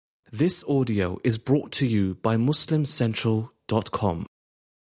This audio is brought to you by MuslimCentral.com.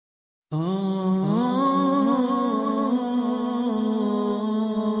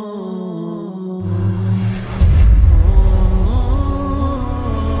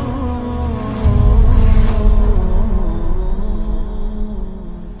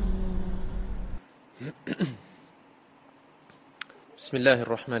 بسم الله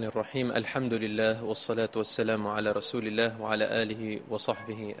الرحمن الرحيم الحمد لله والصلاة والسلام على رسول الله وعلى آله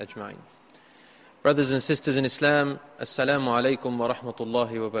وصحبه أجمعين. Brothers and sisters in Islam, Assalamu alaikum wa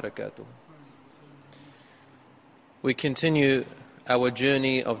rahmatullahi wa barakatuh. We continue our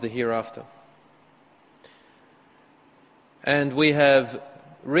journey of the hereafter. And we have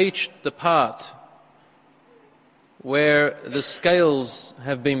reached the part where the scales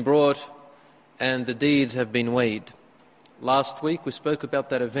have been brought and the deeds have been weighed. Last week we spoke about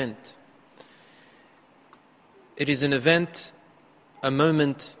that event. It is an event, a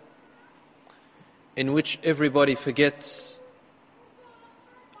moment in which everybody forgets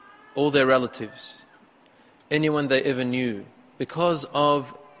all their relatives, anyone they ever knew, because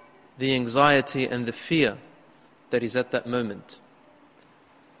of the anxiety and the fear that is at that moment.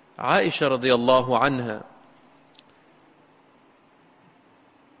 Aisha radiallahu anha,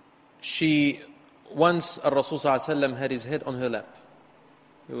 once Rasul ﷺ had his head on her lap.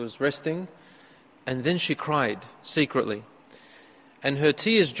 He was resting, and then she cried secretly, and her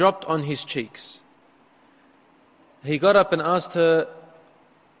tears dropped on his cheeks. He got up and asked her,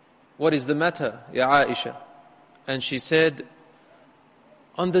 "What is the matter, Ya Aisha?" And she said,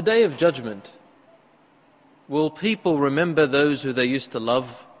 "On the day of judgment, will people remember those who they used to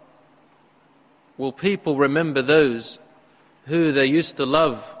love? Will people remember those who they used to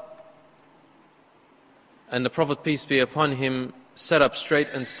love?" And the Prophet, peace be upon him, sat up straight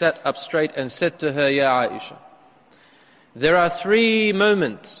and said to her, "Ya Aisha, there are 3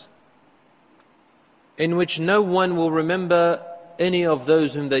 moments in which no one will remember any of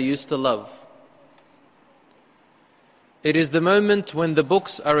those whom they used to love. It is the moment when the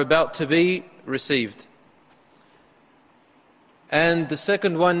books are about to be received. And the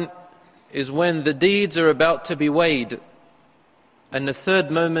second one is when the deeds are about to be weighed. And the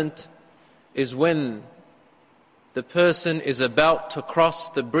third moment is when the person is about to cross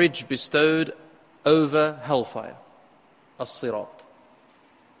the bridge bestowed over hellfire, as-sirat."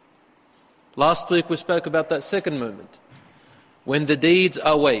 Last week we spoke about that second moment, when the deeds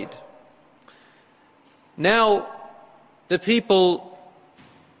are weighed. Now, the people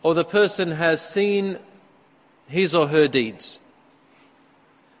or the person has seen his or her deeds.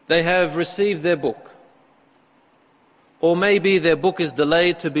 They have received their book. Or maybe their book is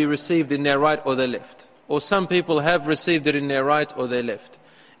delayed to be received in their right or their left. Or some people have received it in their right or their left.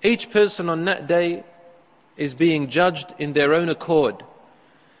 Each person on that day is being judged in their own accord.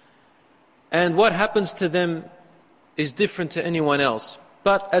 And what happens to them is different to anyone else.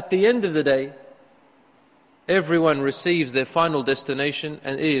 But at the end of the day, everyone receives their final destination,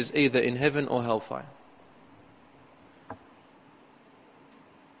 and it is either in heaven or hellfire.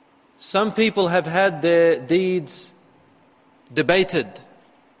 Some people have had their deeds debated.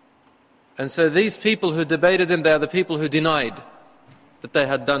 And so these people who debated them, they are the people who denied that they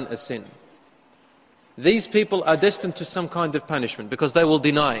had done a sin. These people are destined to some kind of punishment because they will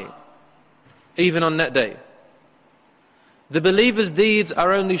deny, even on that day. The believer's deeds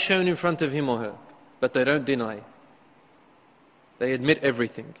are only shown in front of him or her, but they don't deny. They admit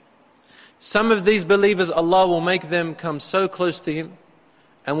everything. Some of these believers, Allah will make them come so close to Him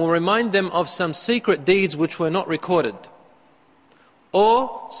and will remind them of some secret deeds which were not recorded,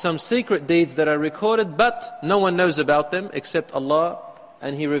 or some secret deeds that are recorded but no one knows about them except Allah,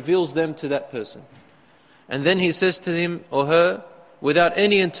 and He reveals them to that person. And then He says to him or her, without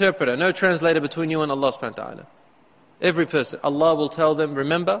any interpreter, no translator between you and Allah subhanahu wa ta'ala, every person, Allah will tell them,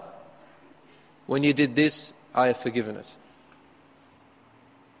 "Remember, when you did this, I have forgiven it."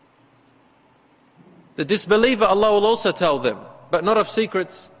 The disbeliever, Allah will also tell them, but not of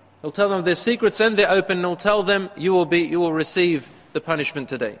secrets. He'll tell them of their secrets and they're open, and He'll tell them, you will receive the punishment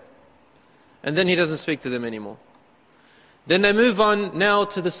today. And then He doesn't speak to them anymore. Then they move on now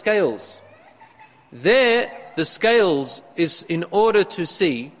to the scales. There, the scales is in order to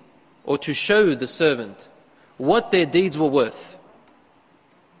see or to show the servant what their deeds were worth.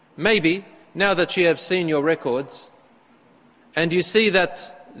 Maybe, now that you have seen your records, and you see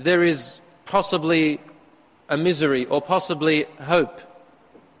that there is possibly a misery or possibly hope,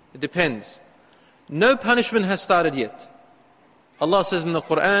 it depends. No punishment has started yet. Allah says in the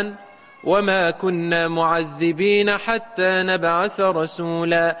Quran, وَمَا كُنَّا مُعَذِّبِينَ حَتَّى نَبْعَثَ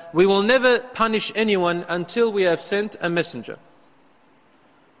رَسُولًا. We will never punish anyone until we have sent a messenger.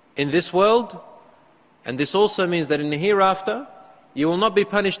 in this world, and this also means that in the hereafter, you will not be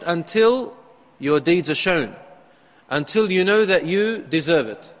punished until your deeds are shown, until you know that you deserve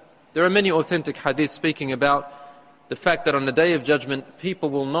it. There are many authentic hadiths speaking about the fact that on the Day of Judgment, people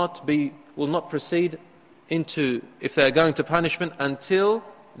will not proceed into, if they are going to punishment, until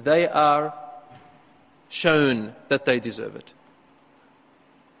they are shown that they deserve it.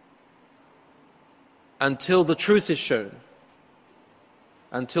 Until the truth is shown.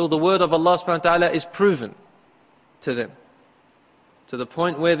 Until the word of Allah subhanahu wa ta'ala is proven to them. To the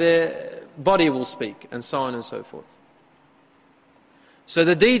point where their body will speak, and so on and so forth. So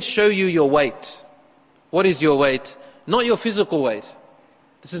the deeds show you your weight. What is your weight? Not your physical weight.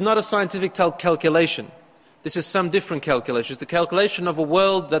 This is not a scientific calculation. This is some different calculation. It's the calculation of a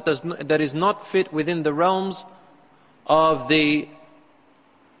world that is not fit within the realms of the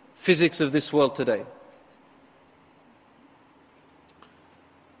physics of this world today.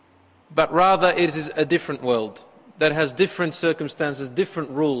 But rather it is a different world that has different circumstances,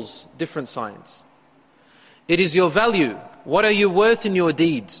 different rules, different science. It is your value. What are you worth in your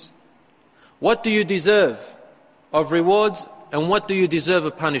deeds? What do you deserve of rewards, and what do you deserve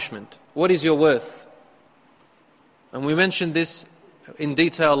of punishment? What is your worth? And we mentioned this in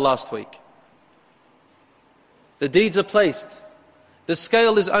detail last week. The deeds are placed. The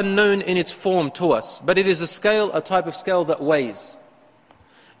scale is unknown in its form to us, but it is a type of scale that weighs.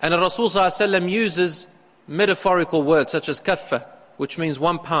 And Rasul ﷺ uses metaphorical words such as kaffa, which means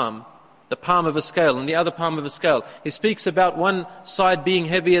one palm, the palm of a scale, and the other palm of a scale. He speaks about one side being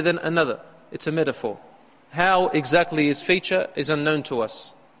heavier than another. It's a metaphor. How exactly his feature is unknown to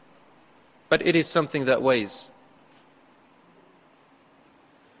us. But it is something that weighs.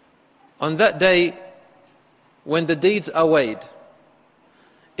 On that day, when the deeds are weighed,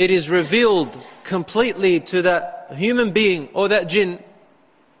 it is revealed completely to that human being or that jinn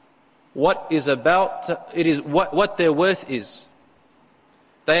what their worth is.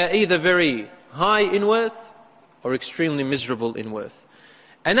 They are either very high in worth or extremely miserable in worth.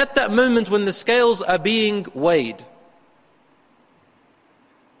 And at that moment when the scales are being weighed,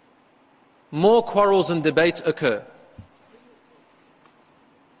 more quarrels and debates occur.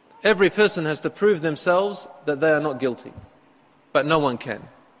 Every person has to prove themselves that they are not guilty, but no one can.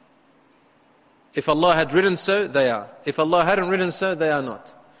 If Allah had written so, they are. If Allah hadn't written so, they are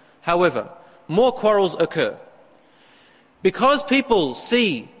not. However, more quarrels occur. Because people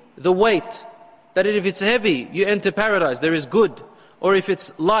see the weight, that if it's heavy, you enter paradise, there is good. Or if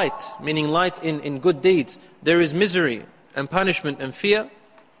it's light, meaning light in good deeds, there is misery and punishment and fear.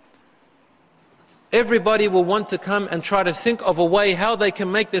 Everybody will want to come and try to think of a way how they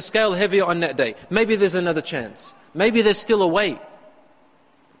can make their scale heavier on that day. Maybe there's another chance. Maybe there's still a way.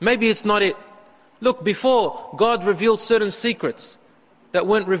 Maybe it's not it. Look, before God revealed certain secrets that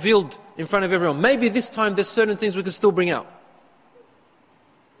weren't revealed in front of everyone. Maybe this time there's certain things we can still bring out.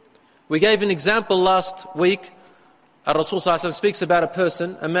 We gave an example last week. Rasul ﷺ speaks about a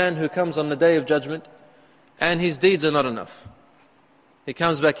person, a man who comes on the Day of Judgment, and his deeds are not enough. He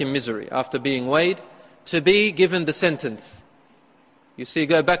comes back in misery after being weighed to be given the sentence. You see,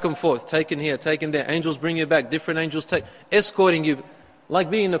 go back and forth, taken here, taken there. Angels bring you back, different angels escorting you.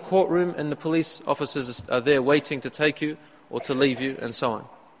 Like being in a courtroom and the police officers are there waiting to take you or to leave you, and so on.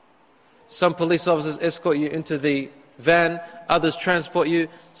 Some police officers escort you into the van, others transport you,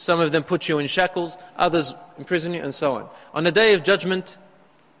 some of them put you in shackles, others imprison you, and so on. On the Day of Judgment,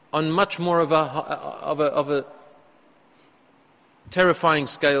 on much more of a terrifying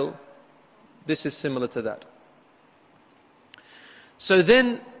scale, this is similar to that. So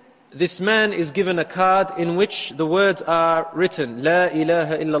then, this man is given a card in which the words are written, La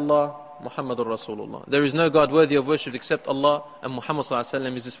ilaha illallah Muhammadur Rasulullah. There is no God worthy of worship except Allah, and Muhammad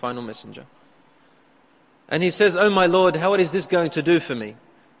ﷺ is his final messenger. And he says, "Oh my Lord, how is this going to do for me?"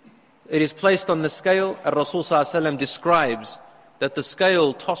 It is placed on the scale, and Rasul ﷺ describes that the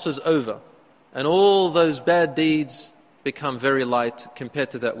scale tosses over, and all those bad deeds become very light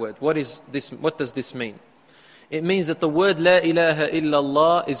compared to that word. What does this mean? It means that the word La ilaha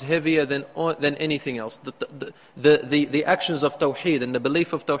illallah is heavier than anything else. The actions of Tawheed and the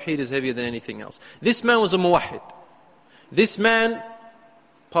belief of Tawheed is heavier than anything else. This man was a muwahhid. This man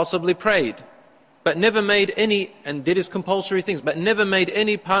possibly prayed, but never made any, and did his compulsory things, but never made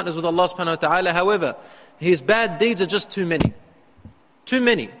any partners with Allah subhanahu wa ta'ala. However, his bad deeds are just too many. Too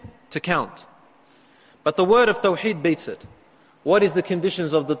many to count. But the word of Tawheed beats it. What is the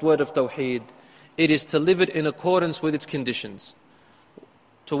conditions of the word of Tawheed? It is to live it in accordance with its conditions.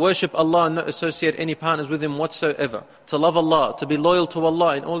 To worship Allah and not associate any partners with Him whatsoever. To love Allah, to be loyal to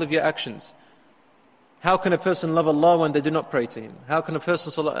Allah in all of your actions. How can a person love Allah when they do not pray to Him? How can a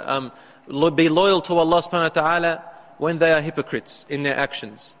person be loyal to Allah subhanahu wa ta'ala when they are hypocrites in their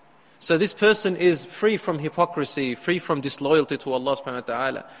actions? So this person is free from hypocrisy, free from disloyalty to Allah subhanahu wa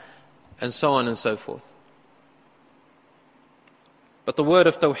ta'ala, and so on and so forth. But the word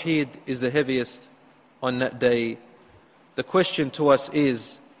of Tawheed is the heaviest on that day. The question to us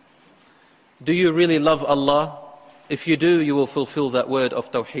is, do you really love Allah? If you do, you will fulfill that word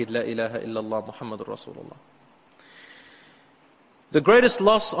of Tawheed, La ilaha illallah Muhammadur Rasulullah. The greatest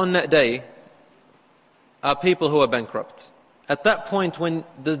loss on that day are people who are bankrupt. At that point when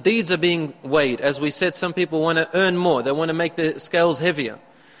the deeds are being weighed, as we said, some people want to earn more, they want to make the scales heavier.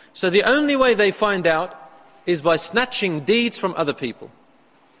 So the only way they find out is by snatching deeds from other people.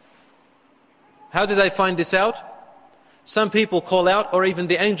 How do they find this out? Some people call out, or even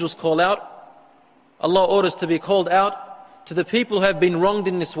the angels call out. Allah orders to be called out to the people who have been wronged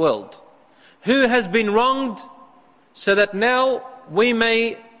in this world. Who has been wronged, so that now we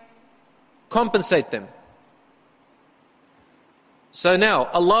may compensate them. So now,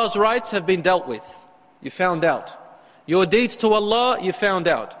 Allah's rights have been dealt with. You found out. Your deeds to Allah, you found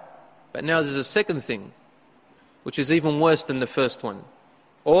out. But now there's a second thing, which is even worse than the first one,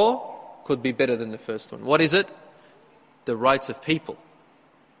 or could be better than the first one. What is it? The rights of people.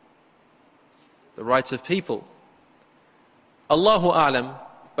 The rights of people. Allahu A'lam,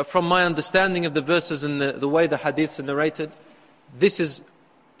 but from my understanding of the verses and the way the hadiths are narrated, this is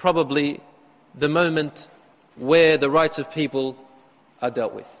probably the where the rights of people are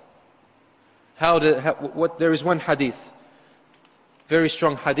dealt with. There is one hadith, very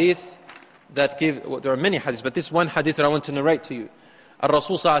strong hadith, there are many hadiths, but this one hadith that I want to narrate to you.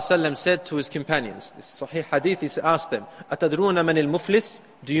 Rasul said to his companions, this Sahih hadith, he asked them, أَتَدْرُونَ مَنِ الْمُفْلِسِ?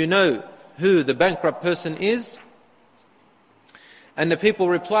 Do you know who the bankrupt person is? And the people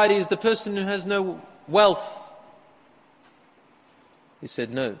replied, he is the person who has no wealth. He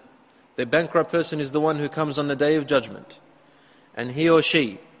said, no. The bankrupt person is the one who comes on the day of judgment, and he or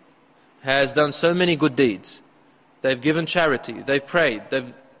she has done so many good deeds. They've given charity, they've prayed,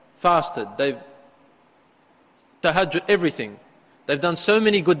 they've fasted, they've tahajjud, everything. They've done so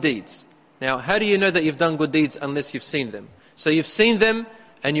many good deeds. Now, how do you know that you've done good deeds unless you've seen them? So you've seen them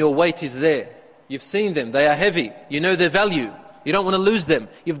and your weight is there. You've seen them, they are heavy. You know their value. You don't want to lose them.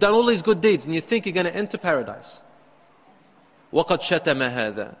 You've done all these good deeds and you think you're going to enter paradise. وَقَدْ شَتَمَ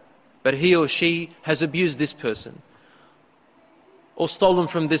هَذَا. But he or she has abused this person, or stolen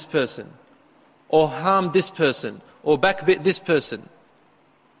from this person, or harmed this person, or backbit this person.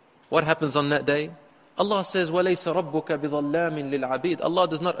 What happens on that day? Allah says, وَلَيْسَ رَبُّكَ بِظَلَّامٍ لِلْعَبِيدِ. Allah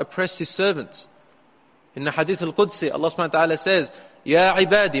does not oppress His servants. In the Hadith al-Qudsi, Allah subhanahu wa ta'ala says, يَا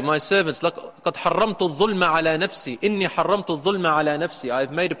عِبَادِي, my servants, لَقَدْ حَرَّمْتُ الظُّلْمَ عَلَى نَفْسِي إِنِّي حَرَّمْتُ الظُّلْمَ عَلى نَفْسِي. I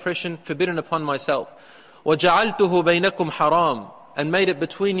have made oppression forbidden upon myself. وَجَعَلْتُهُ بَيْنَكُمْ حَرَامٍ, and made it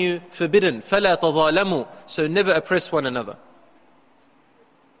between you forbidden. فَلَا تَظَالَمُوا, so never oppress one another.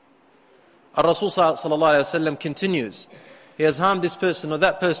 Rasul sallallahu alayhi wa sallam continues, he has harmed this person or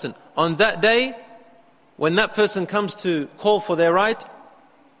that person. On that day, when that person comes to call for their right,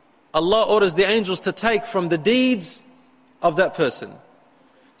 Allah orders the angels to take from the deeds of that person.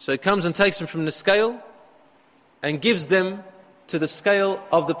 So He comes and takes them from the scale and gives them to the scale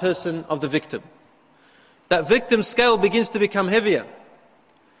of the person, of the victim. That victim's scale begins to become heavier.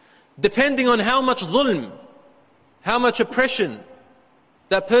 Depending on how much dhulm, how much oppression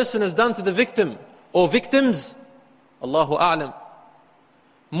that person has done to the victim or victims, Allahu A'lam,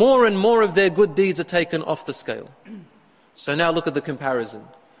 more and more of their good deeds are taken off the scale. So now look at the comparison.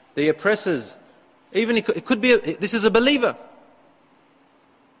 The oppressors, even it could be, this is a believer.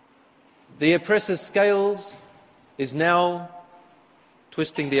 The oppressor's scales is now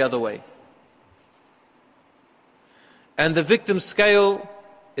twisting the other way. And the victim's scale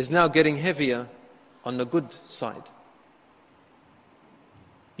is now getting heavier on the good side.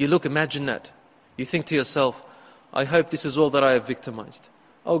 You look, imagine that. You think to yourself, I hope this is all that I have victimized.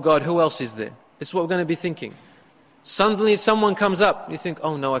 Oh God, who else is there? This is what we're going to be thinking. Suddenly someone comes up, you think,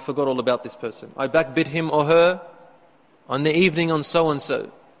 oh no, I forgot all about this person. I backbit him or her on the evening on so and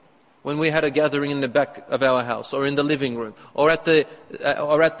so, when we had a gathering in the back of our house, or in the living room, or at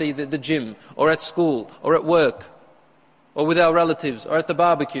the gym, or at school, or at work, or with our relatives, or at the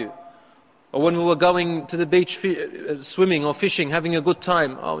barbecue, or when we were going to the beach swimming or fishing, having a good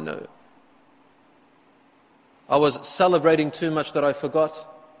time. Oh no, I was celebrating too much that I forgot.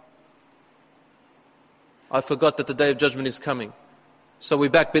 I forgot that the day of judgment is coming. So we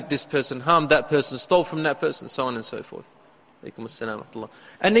backbit this person, harmed that person, stole from that person, so on and so forth.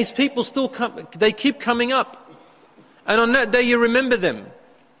 And these people still come, they keep coming up. And on that day you remember them.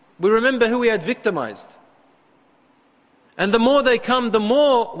 We remember who we had victimized. And the more they come, the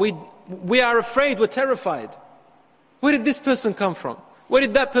more we are afraid, we're terrified. Where did this person come from? Where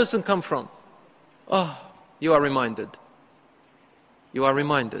did that person come from? Oh, you are reminded. You are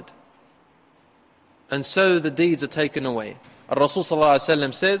reminded. And so the deeds are taken away. Rasul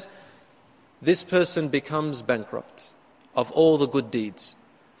ﷺ says, this person becomes bankrupt of all the good deeds.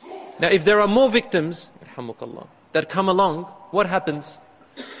 Now if there are more victims that come along, what happens?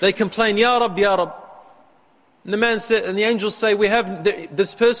 They complain, Ya Rab, Ya Rab. And the man said, and the angels say, we have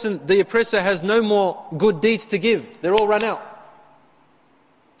this person, the oppressor, has no more good deeds to give. They're all run out.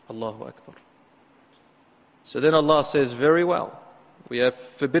 Allahu Akbar. So then Allah says, very well, we have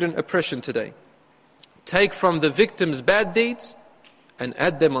forbidden oppression today. Take from the victim's bad deeds and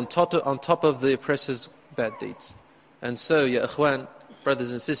add them on top of the oppressor's bad deeds. And so, ya ikhwan,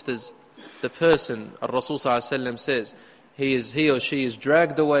 brothers and sisters, the person, Rasul ﷺ says, he or she is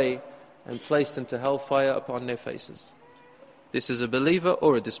dragged away and placed into hellfire upon their faces. This is a believer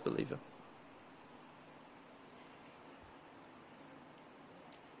or a disbeliever.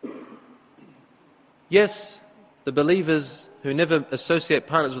 Yes, the believers who never associate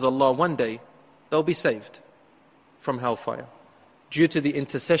partners with Allah, one day they'll be saved from hellfire due to the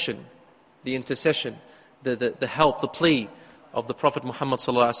intercession, the help, the plea of the Prophet Muhammad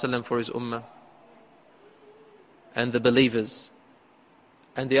ﷺ for his ummah, and the believers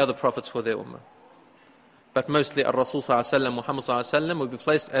and the other prophets for their ummah. But mostly Rasul ﷺ, Muhammad ﷺ, will be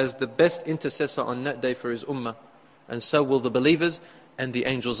placed as the best intercessor on that day for his ummah, and so will the believers and the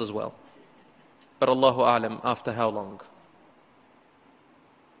angels as well. But Allahu A'lam, after how long?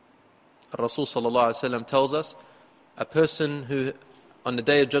 Rasul ﷺ tells us, a person who on the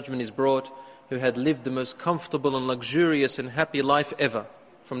day of judgment is brought, who had lived the most comfortable and luxurious and happy life ever,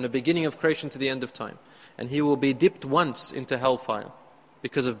 from the beginning of creation to the end of time, and he will be dipped once into hellfire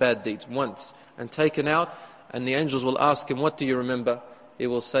because of bad deeds, once, and taken out, and the angels will ask him, what do you remember? He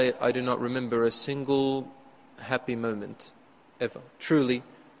will say, I do not remember a single happy moment ever. Truly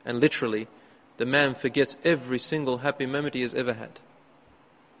and literally, the man forgets every single happy moment he has ever had.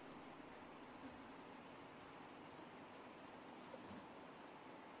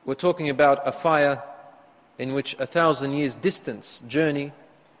 We're talking about a fire in which 1,000 years distance journey,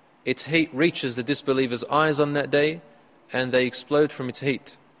 its heat reaches the disbelievers' eyes on that day, and they explode from its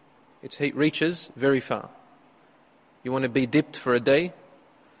heat. Its heat reaches very far. You want to be dipped for a day?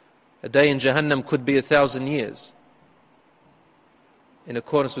 A day in Jahannam could be 1,000 years, in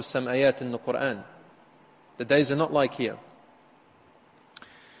accordance with some ayat in the Quran. The days are not like here.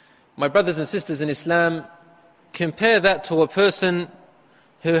 My brothers and sisters in Islam, compare that to a person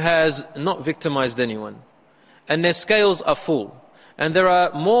who has not victimized anyone, and their scales are full, and there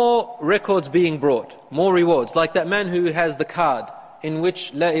are more records being brought, more rewards, like that man who has the card in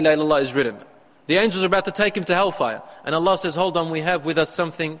which La ilaha illallah is written. The angels are about to take him to hellfire, and Allah says, hold on, we have with us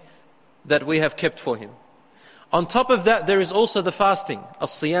something that we have kept for him. On top of that, there is also the fasting,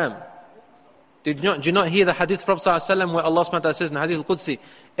 as-siyam. Do you not hear the hadith of Prophet ﷺ where Allah SWT says in Hadith al-Qudsi,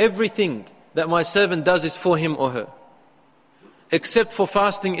 everything that my servant does is for him or her, except for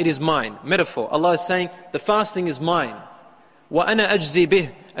fasting, it is mine. Metaphor. Allah is saying, the fasting is mine. وَأَنَا أَجْزِي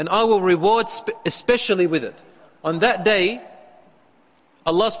بِهِ, and I will reward especially with it. On that day,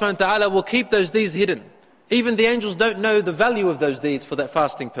 Allah subhanahu wa ta'ala will keep those deeds hidden. Even the angels don't know the value of those deeds for that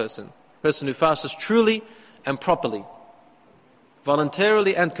fasting person. Person who fasts truly and properly,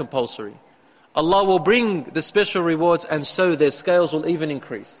 voluntarily and compulsory. Allah will bring the special rewards, and so their scales will even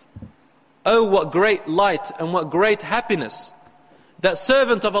increase. Oh, what great light and what great happiness that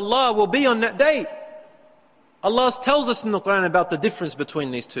servant of Allah will be on that day. Allah tells us in the Quran about the difference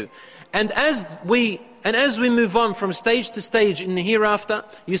between these two. And as we move on from stage to stage in the hereafter,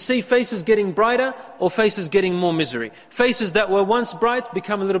 you see faces getting brighter or faces getting more misery. Faces that were once bright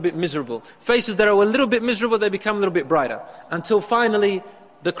become a little bit miserable. Faces that are a little bit miserable, they become a little bit brighter. Until finally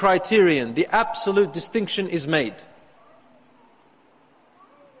the criterion, the absolute distinction is made.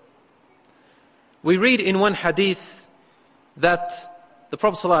 We read in one hadith that the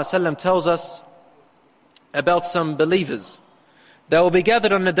Prophet ﷺ tells us about some believers. They will be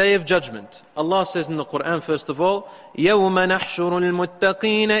gathered on the day of judgment. Allah says in the Quran, first of all, يَوْمَ نَحْشُرُ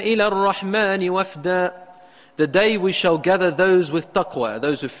الْمُتَّقِينَ إِلَى الرَّحْمَنِ وَفْدًا. The day we shall gather those with taqwa,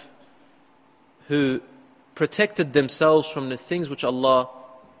 those who protected themselves from the things which Allah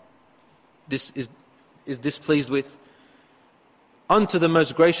is displeased with, unto the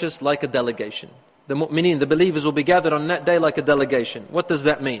most gracious like a delegation. The mu'mineen, the believers, will be gathered on that day like a delegation. What does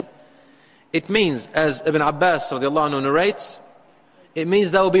that mean? It means, as Ibn Abbas radiallahu anhu narrates, it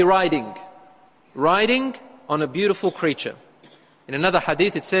means they will be riding on a beautiful creature. In another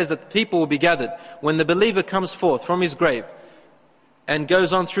hadith it says that people will be gathered when the believer comes forth from his grave and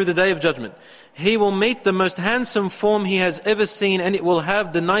goes on through the day of judgment. He will meet the most handsome form he has ever seen, and it will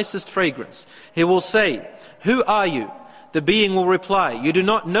have the nicest fragrance. He will say, "Who are you?" The being will reply, "You do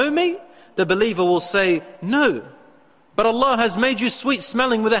not know me?" The believer will say, "No, but Allah has made you sweet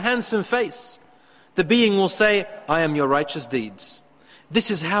smelling with a handsome face." The being will say, "I am your righteous deeds." This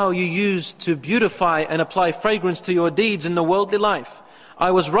is how you use to beautify and apply fragrance to your deeds in the worldly life.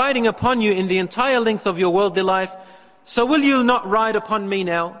 I was riding upon you in the entire length of your worldly life, so will you not ride upon me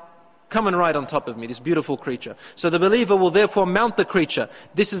now? Come and ride on top of me, this beautiful creature. So the believer will therefore mount the creature.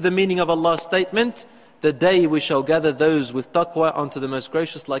 This is the meaning of Allah's statement, "The day we shall gather those with taqwa onto the most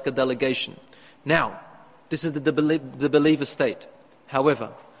gracious like a delegation." Now, this is the believer state.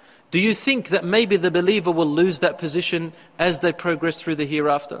 However, do you think that maybe the believer will lose that position as they progress through the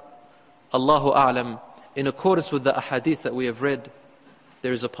hereafter? Allahu A'lam, in accordance with the ahadith that we have read,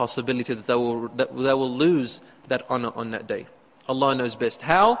 there is a possibility that they will lose that honor on that day. Allah knows best.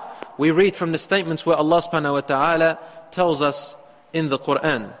 How? We read from the statements where Allah subhanahu wa ta'ala tells us in the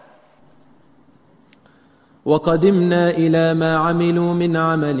Quran. وَقَدِمْنَا إِلَى مَا عَمِلُوا مِنْ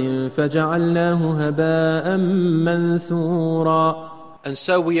عَمَلٍ فَجَعَلْنَاهُ هَبَاءً مَنْثُورًا. And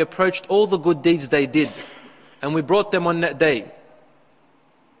so we approached all the good deeds they did, and we brought them on that day.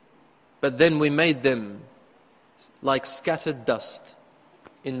 But then we made them like scattered dust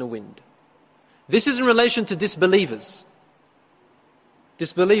in the wind. This is in relation to disbelievers.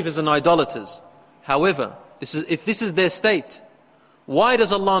 Disbelievers and idolaters. However, if this is their state, why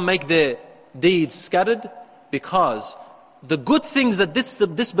does Allah make their deeds scattered? Because the good things that the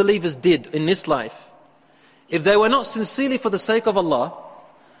disbelievers did in this life, if they were not sincerely for the sake of Allah,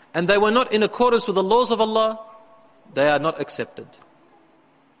 and they were not in accordance with the laws of Allah, they are not accepted.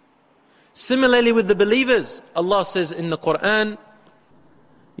 Similarly with the believers, Allah says in the Quran,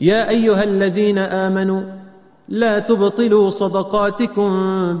 يَا أَيُّهَا الَّذِينَ آمَنُوا لَا تُبْطِلُوا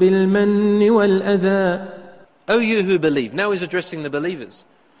صَدَقَاتِكُمْ بِالْمَنِّ وَالْأَذَى. O you who believe, now he's addressing the believers,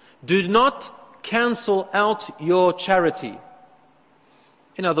 do not cancel out your charity.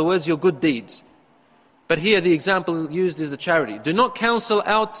 In other words, your good deeds. But here the example used is the charity. Do not cancel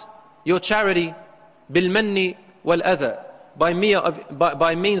out your charity بالمن والأذى,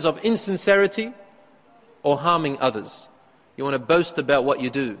 by means of insincerity or harming others. You want to boast about what you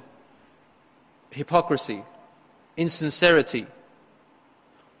do. Hypocrisy, insincerity.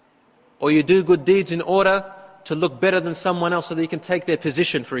 Or you do good deeds in order to look better than someone else so that you can take their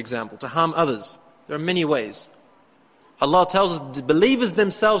position, for example, to harm others. There are many ways. Allah tells us the believers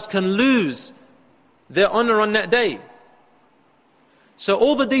themselves can lose their honor on that day. So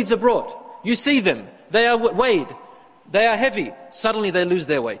all the deeds are brought. You see them. They are weighed. They are heavy. Suddenly they lose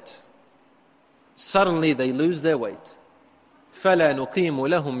their weight. Suddenly they lose their weight. فَلَا نُقِيمُ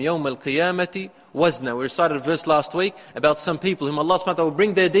لَهُمْ يَوْمَ الْقِيَامَةِ وَزْنًا. We recited a verse last week about some people whom Allah subhanahu wa ta'ala will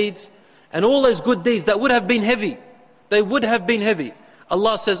bring their deeds, and all those good deeds that would have been heavy, they would have been heavy.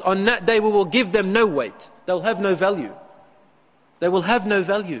 Allah says, on that day we will give them no weight. They'll have no value. They will have no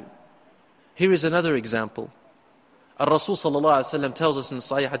value. Here is another example. Ar-Rasul sallallahu alayhi wa sallam tells us in the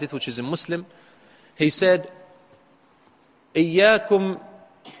Sahih Hadith, which is in Muslim, he said, إِيَّاكُمْ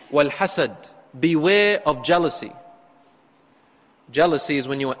وَالْحَسَدِ. Beware of jealousy. Jealousy is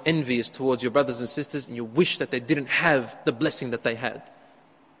when you are envious towards your brothers and sisters and you wish that they didn't have the blessing that they had.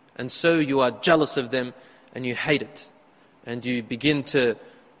 And so you are jealous of them and you hate it. And you begin to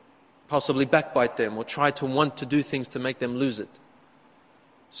possibly backbite them or try to want to do things to make them lose it.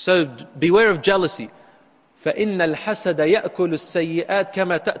 So beware of jealousy. فَإِنَّ الْحَسَدَ يَأْكُلُ السَّيِّئَاتِ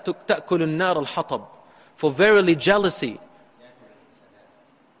كَمَا تَأْكُلُ النَّارَ الْحَطَبِ. For verily jealousy.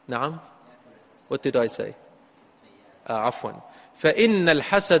 Naam? What did I say? عفوا. فَإِنَّ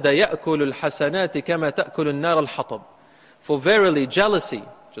الْحَسَدَ يَأْكُلُ الْحَسَنَاتِ كَمَا تَأْكُلُ النَّارَ الْحَطَبِ. For verily jealousy,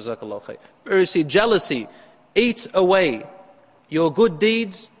 Jazakallah khair. Verily jealousy eats away your good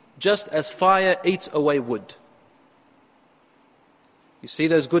deeds just as fire eats away wood. You see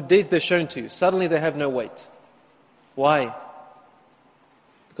those good deeds, they're shown to you. Suddenly they have no weight. Why?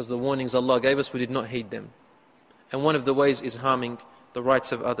 Because the warnings Allah gave us, we did not heed them. And one of the ways is harming the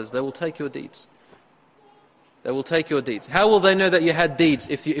rights of others. They will take your deeds. They will take your deeds. How will they know that you had deeds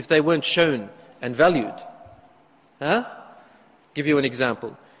if they weren't shown and valued? Huh? Give you an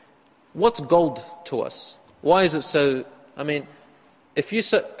example. What's gold to us? Why is it so? I mean, if you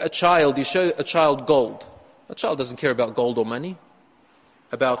show a child gold, a child doesn't care about gold or money,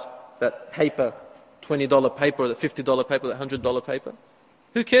 about that paper, $20 paper or the $50 paper, that $100 paper.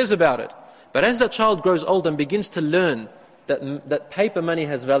 Who cares about it? But as that child grows old and begins to learn that paper money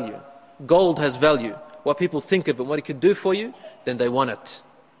has value, gold has value, what people think of and what it could do for you, then they want it.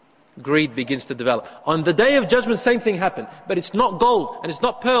 Greed begins to develop. On the Day of Judgment, same thing happened. But it's not gold, and it's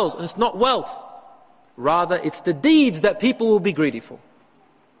not pearls, and it's not wealth. Rather, it's the deeds that people will be greedy for.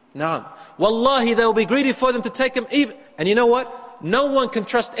 Naam. Wallahi, they will be greedy for them to take them even. And you know what? No one can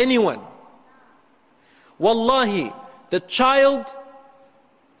trust anyone. Wallahi, the child,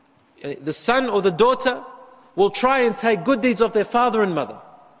 the son or the daughter will try and take good deeds of their father and mother.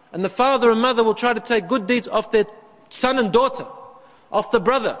 And the father and mother will try to take good deeds of their son and daughter, of the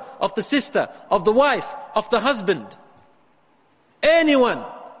brother, of the sister, of the wife, of the husband. Anyone,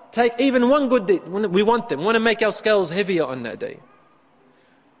 take even one good deed. We want them. We want to make our scales heavier on that day.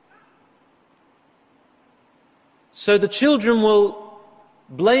 So the children will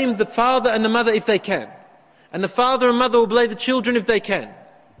blame the father and the mother if they can. And the father and mother will blame the children if they can.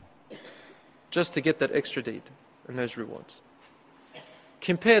 Just to get that extra deed and those rewards.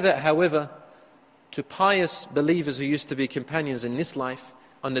 Compare that, however, to pious believers who used to be companions in this life.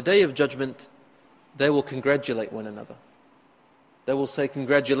 On the Day of Judgment, they will congratulate one another. They will say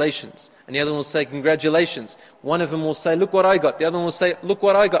congratulations, and the other one will say congratulations. One of them will say, look what I got. The other one will say, look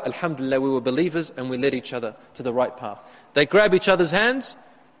what I got. Alhamdulillah, we were believers and we led each other to the right path. They grab each other's hands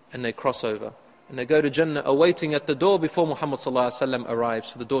and they cross over. And they go to Jannah awaiting at the door before Muhammad ﷺ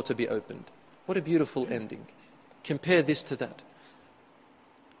arrives for the door to be opened. What a beautiful ending. Compare this to that.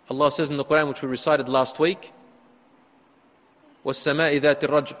 Allah says in the Quran, which we recited last week, وَالسَّمَاءِ ذَاتِ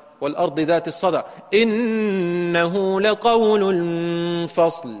الرَّجْعِ وَالْأَرْضِ ذَاتِ الصَّدَعِ إِنَّهُ لَقَوْلٌ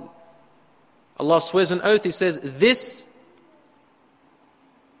فَصْلٌ. Allah swears an oath, He says, this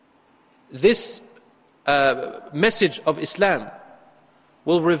message of Islam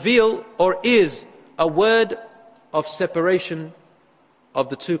will reveal or is a word of separation of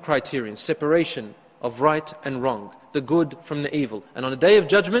the two criterion, separation of right and wrong, the good from the evil. And on the Day of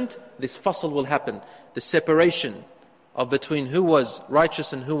Judgment, this fasl will happen, the separation of between who was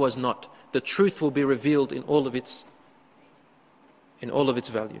righteous and who was not. The truth will be revealed in all of its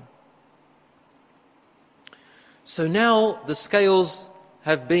value. So now the scales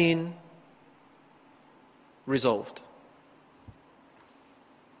have been resolved.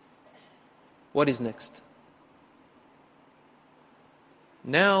 What is next?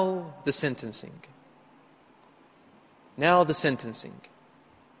 Now the sentencing. Now the sentencing.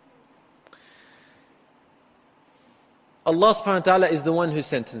 Allah subhanahu wa ta'ala is the one who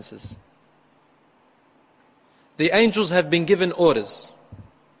sentences. The angels have been given orders.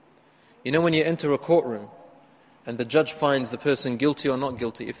 You know, when you enter a courtroom and the judge finds the person guilty or not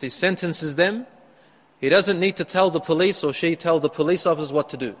guilty, if he sentences them, he doesn't need to tell the police or she tell the police officers what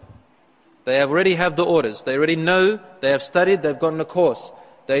to do. They already have the orders. They already know, they have studied, they've gotten a course.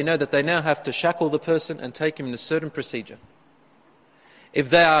 They know that they now have to shackle the person and take him in a certain procedure. If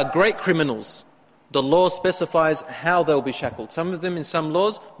they are great criminals, the law specifies how they'll be shackled. Some of them in some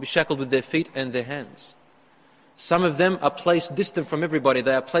laws will be shackled with their feet and their hands. Some of them are placed distant from everybody.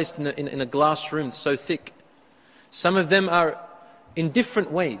 They are placed in a glass room so thick. Some of them are in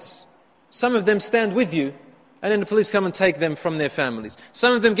different ways. Some of them stand with you and then the police come and take them from their families.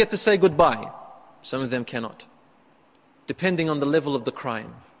 Some of them get to say goodbye. Some of them cannot. Depending on the level of the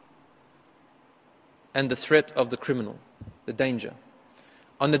crime and the threat of the criminal, the danger.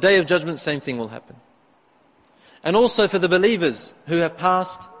 On the Day of Judgment, same thing will happen. And also for the believers who have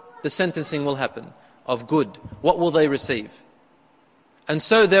passed, the sentencing will happen of good. What will they receive? And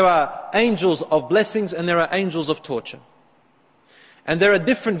so there are angels of blessings and there are angels of torture. And there are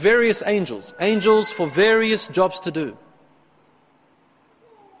different various angels for various jobs to do.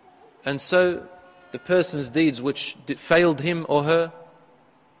 And so the person's deeds which failed him or her,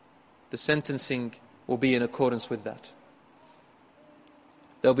 the sentencing will be in accordance with that.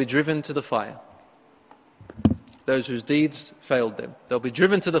 They'll be driven to the fire. Those whose deeds failed them, they'll be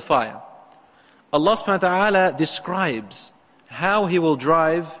driven to the fire. Allah subhanahu wa ta'ala describes how He will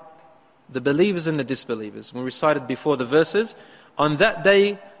drive the believers and the disbelievers. We recited before the verses, on that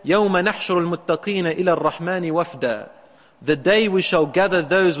day, يَوْمَ نَحْشُرُ الْمُتَّقِينَ إِلَى الرَّحْمَنِ وَفْدًا. The day we shall gather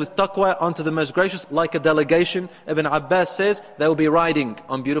those with taqwa onto the most gracious, like a delegation. Ibn Abbas says, they will be riding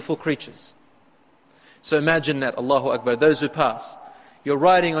on beautiful creatures. So imagine that, Allahu Akbar, those who pass. You're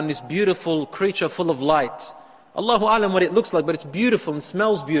riding on this beautiful creature full of light. Allahu Alam what it looks like, but it's beautiful and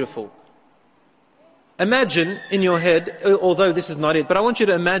smells beautiful. Imagine in your head, although this is not it, but I want you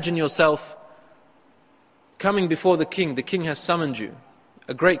to imagine yourself coming before the king. The king has summoned you,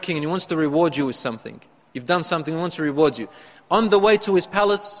 a great king, and he wants to reward you with something. You've done something, he wants to reward you. On the way to his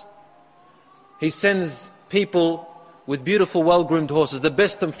palace, he sends people with beautiful, well-groomed horses, the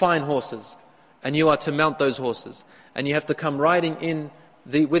best and fine horses. And you are to mount those horses. And you have to come riding in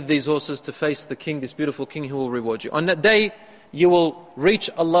with these horses to face the king, this beautiful king who will reward you. On that day, you will reach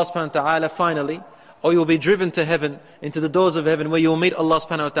Allah subhanahu wa ta'ala finally, or you will be driven to heaven, into the doors of heaven, where you will meet Allah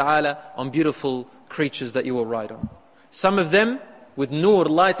subhanahu wa ta'ala on beautiful creatures that you will ride on. Some of them with nur,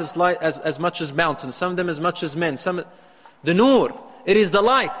 light as much as mountains, some of them as much as men. The nur, it is the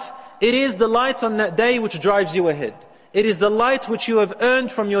light. It is the light on that day which drives you ahead. It is the light which you have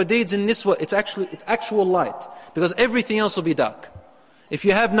earned from your deeds in this world. It's actual light, because everything else will be dark. If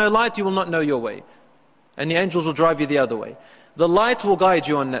you have no light, you will not know your way, and the angels will drive you the other way. The light will guide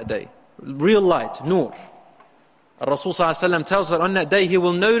you on that day. Real light, nur. Rasul ﷺ tells us that on that day he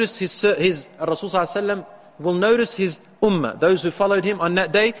will notice Rasul ﷺ will notice his ummah, those who followed him on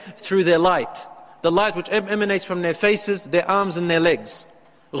that day, through their light. The light which emanates from their faces, their arms and their legs.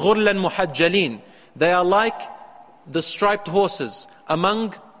 غُرْلًا مُحَجَّلِينَ. They are like the striped horses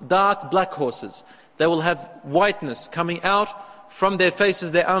among dark black horses. They will have whiteness coming out from their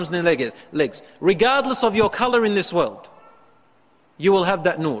faces, their arms and their legs. Regardless of your color in this world, you will have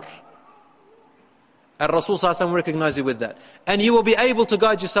that nur. And Rasul ﷺ will recognize you with that. And you will be able to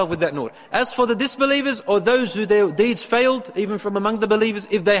guide yourself with that nur. As for the disbelievers, or those who their deeds failed, even from among the believers,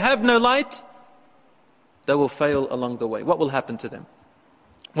 if they have no light, they will fail along the way. What will happen to them?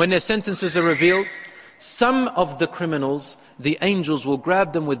 When their sentences are revealed, some of the criminals, the angels will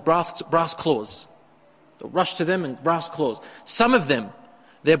grab them with brass claws. They'll rush to them and brass claws. Some of them,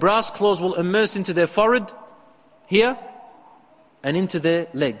 their brass claws will immerse into their forehead, here, and into their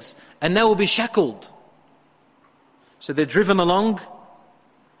legs. And they will be shackled. So they're driven along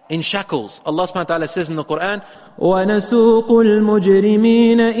in shackles. Allah subhanahu wa ta'ala says in the Quran, وَنَسُوقُ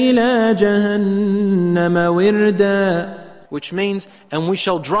الْمُجْرِمِينَ إِلَىٰ جَهَنَّمَ وِرْدًا. Which means, and we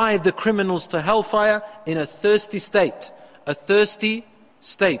shall drive the criminals to hellfire in a thirsty state. A thirsty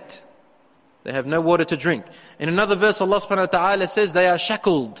state. They have no water to drink. In another verse, Allah subhanahu wa ta'ala says they are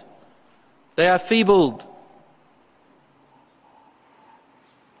shackled. They are feebled.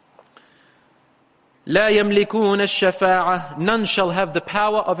 لا يملكون الشفاعة. None shall have the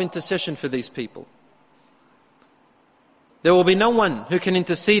power of intercession for these people. There will be no one who can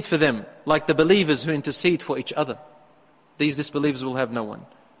intercede for them like the believers who intercede for each other. These disbelievers will have no one.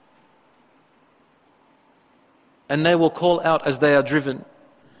 And they will call out as they are driven.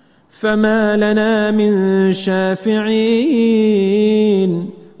 فما لنا من شافعين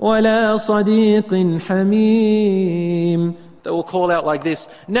ولا صديق حميم. They will call out like this,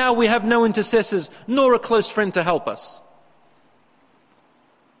 now we have no intercessors, nor a close friend to help us.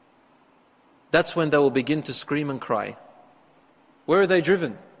 That's when they will begin to scream and cry. Where are they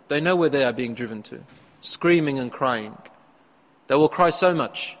driven? They know where they are being driven to. Screaming and crying. They will cry so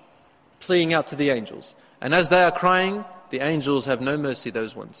much, pleading out to the angels. And as they are crying, the angels have no mercy,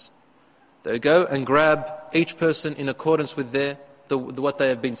 those ones. They go and grab each person in accordance with what they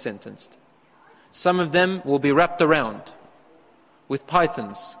have been sentenced. Some of them will be wrapped around with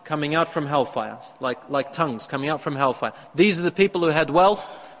pythons coming out from hellfire, like tongues coming out from hellfire. These are the people who had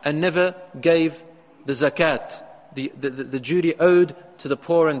wealth and never gave the zakat, the duty owed to the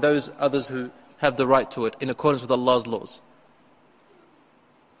poor and those others who have the right to it in accordance with Allah's laws.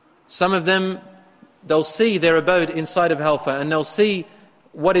 Some of them, they'll see their abode inside of hellfire and they'll see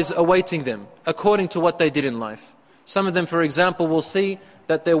what is awaiting them according to what they did in life. Some of them, for example, will see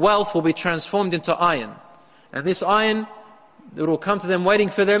that their wealth will be transformed into iron. And this iron, it will come to them waiting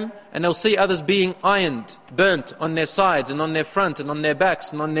for them, and they'll see others being ironed, burnt on their sides and on their front and on their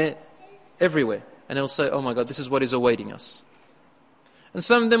backs and on their everywhere. And they'll say, oh my God, this is what is awaiting us. And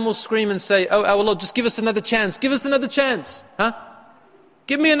some of them will scream and say, oh our Lord, just give us another chance. Give us another chance. Huh?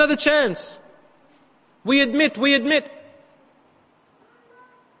 Give me another chance. We admit.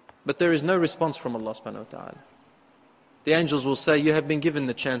 But there is no response from Allah subhanahu wa ta'ala. The angels will say, you have been given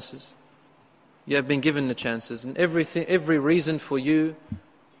the chances. You have been given the chances and every reason for you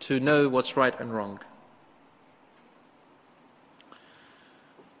to know what's right and wrong.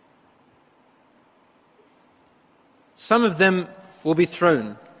 Some of them will be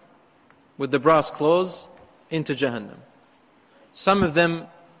thrown with the brass claws into Jahannam. Some of them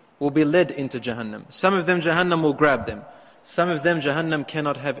will be led into Jahannam. Some of them Jahannam will grab them. Some of them Jahannam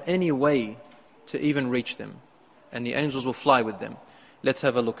cannot have any way to even reach them. And the angels will fly with them. Let's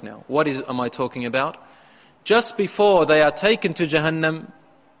have a look now. What am I talking about? Just before they are taken to Jahannam,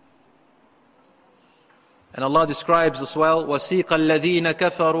 and Allah describes as well, وَسِيقَ الَّذِينَ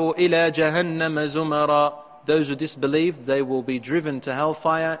كَفَرُوا إِلَى جَهَنَّمَ زُمَرًا. Those who disbelieve, they will be driven to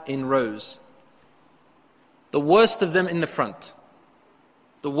hellfire in rows. The worst of them in the front.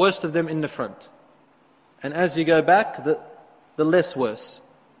 The worst of them in the front. And as you go back, the less worse.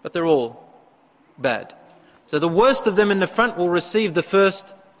 But they're all bad. So the worst of them in the front will receive the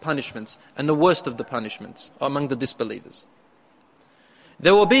first punishments and the worst of the punishments among the disbelievers.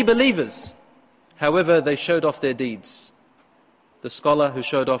 There will be believers, however, they showed off their deeds. The scholar who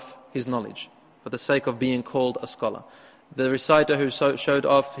showed off his knowledge for the sake of being called a scholar. The reciter who showed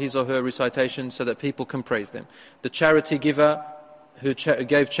off his or her recitation so that people can praise them. The charity giver who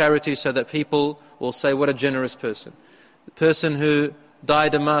gave charity so that people will say, what a generous person. The person who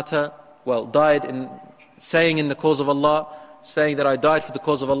died a martyr, died in saying in the cause of Allah, saying that I died for the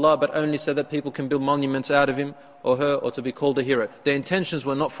cause of Allah, but only so that people can build monuments out of him or her, or to be called a hero. Their intentions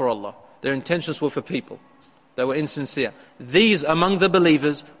were not for Allah. Their intentions were for people. They were insincere. These among the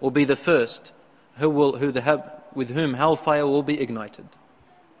believers will be the first with whom hellfire will be ignited.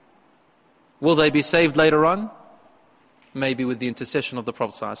 Will they be saved later on? Maybe with the intercession of the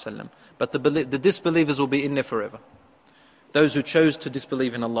Prophet ﷺ. But the disbelievers will be in there forever. Those who chose to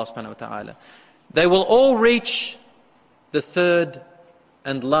disbelieve in Allah subhanahu wa ta'ala. They will all reach the third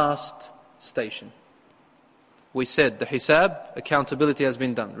and last station. We said the hisab, accountability has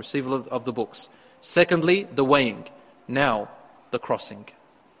been done, receival of the books. Secondly, the weighing. Now, the crossing.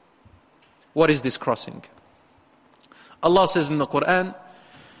 What is this crossing? Allah says in the Quran,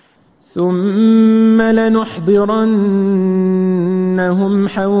 ثم لنحضرنهم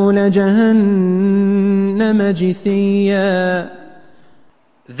حول جهنم جثيا.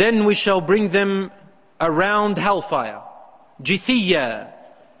 Then we shall bring them around hellfire. Jithiya.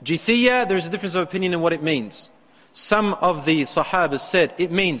 Jithiya, there is a difference of opinion in what it means. Some of the Sahabas said it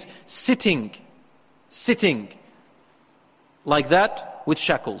means sitting like that with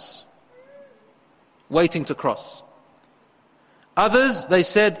shackles, waiting to cross. Others, they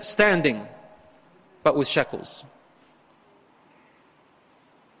said standing, but with shackles.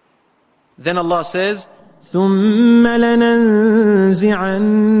 Then Allah says, ثم لننزعن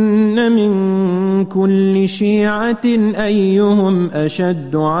من كل شيعة أيهم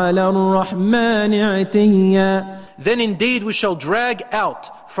أشد على الرحمن عتيا. Then indeed we shall drag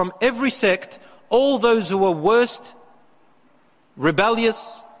out from every sect all those who are worst,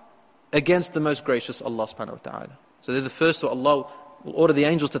 rebellious against the most gracious Allah subhanahu wa ta'ala. So they're the first who Allah will order the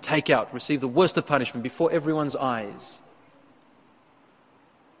angels to take out, receive the worst of punishment before everyone's eyes.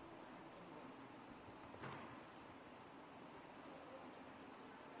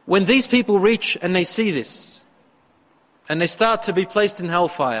 When these people reach and they see this, and they start to be placed in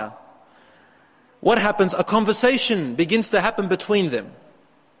hellfire, what happens? A conversation begins to happen between them.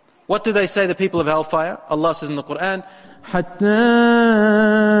 What do they say, the people of hellfire? Allah says in the Quran, حتى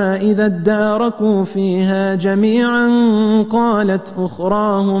إذا اداركوا فيها جميعا قالت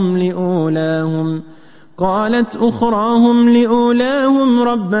أخراهم لأولاهم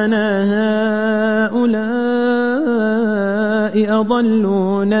ربنا هؤلاء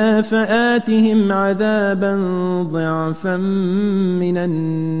أضلونا فآتهم عذابا ضعفا من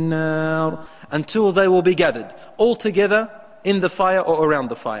النار. Until they will be gathered all together in the fire or around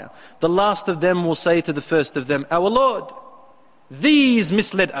the fire. The last of them will say to the first of them, our Lord, these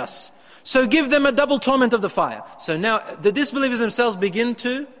misled us, so give them a double torment of the fire. So now the disbelievers themselves begin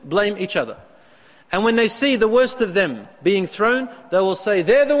to blame each other. And when they see the worst of them being thrown, they will say,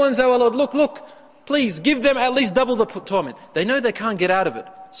 they're the ones, our Lord, look, please give them at least double the torment. They know they can't get out of it.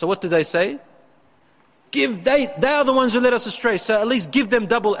 So what do they say? They are the ones who led us astray, so at least give them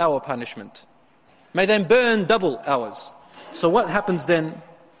double our punishment. May them burn double ours. So what happens then?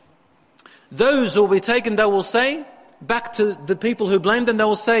 Those who will be taken, they will say, back to the people who blamed them, they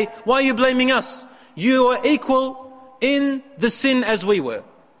will say, why are you blaming us? You are equal in the sin as we were,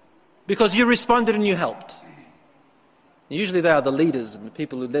 because you responded and you helped. Usually they are the leaders and the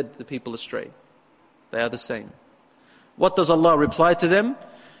people who led the people astray. They are the same. What does Allah reply to them?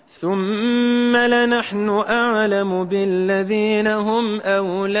 ثم لنحن أعلم بالذين هم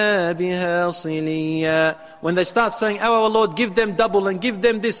أولى بها صليا. When they start saying, oh our Lord, give them double and give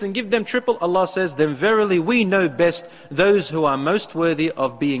them this and give them triple, Allah says, then verily we know best those who are most worthy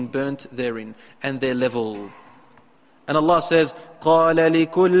of being burnt therein and their level. And Allah says, قَالَ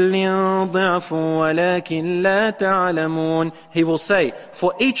لِكُلٍّ ضِعْفٌ وَلَكِنْ لَا تَعْلَمُونَ. He will say,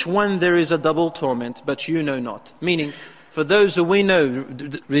 for each one there is a double torment, but you know not. Meaning, for those who we know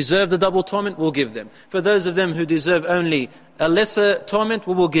reserve the double torment, we'll give them. For those of them who deserve only a lesser torment,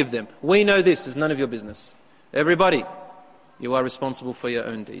 we will give them. We know this is none of your business. Everybody, you are responsible for your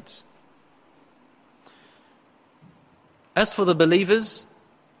own deeds. As for the believers,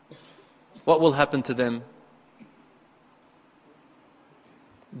 what will happen to them?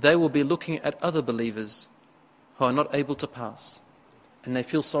 They will be looking at other believers who are not able to pass, and they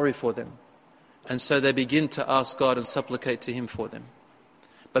feel sorry for them. And so they begin to ask God and supplicate to Him for them.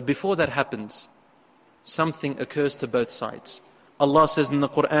 But before that happens, something occurs to both sides. Allah says in the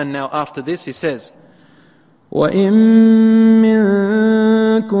Quran now after this, He says, وَإِن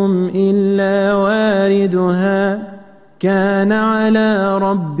مِّنكُمْ إِلَّا وَارِدُهَا كَانَ عَلَى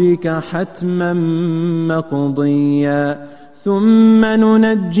رَبِّكَ حَتْمًا مَّقْضِيًّا ثُمَّ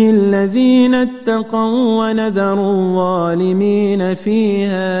نُنَجِّي الَّذِينَ اتَّقَوْا وَنَذَرُ الظَّالِمِينَ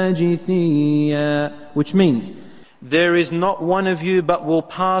فِيهَا جِثِيًّا. Which means, there is not one of you but will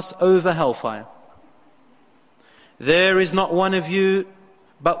pass over hellfire. There is not one of you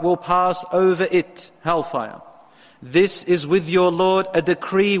but will pass over it, hellfire. This is with your Lord a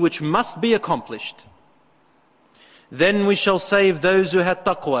decree which must be accomplished. Then we shall save those who had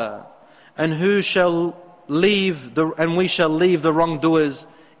taqwa, and we shall leave the wrongdoers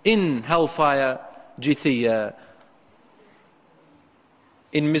in hellfire, jithiya,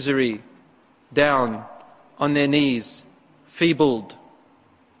 in misery, down on their knees, feebled.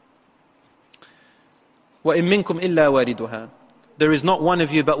 وَإِن مِّنكُمْ إِلَّا وَارِدُهَا. There is not one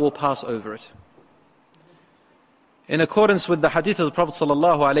of you but will pass over it. In accordance with the hadith of the Prophet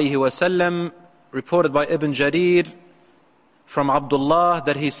ﷺ, reported by Ibn Jarir from Abdullah,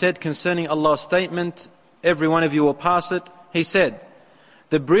 that he said concerning Allah's statement, every one of you will pass it, he said,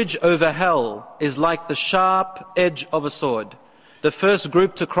 the bridge over hell is like the sharp edge of a sword. The first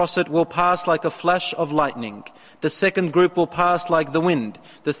group to cross it will pass like a flash of lightning. The second group will pass like the wind.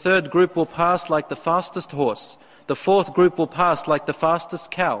 The third group will pass like the fastest horse. The fourth group will pass like the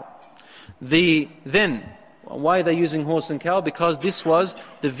fastest cow. Then, why are they using horse and cow? Because this was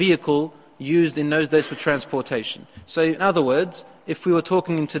the vehicle used in those days for transportation. So in other words, if we were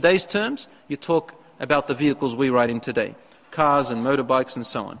talking in today's terms, you talk about the vehicles we ride in today. Cars and motorbikes and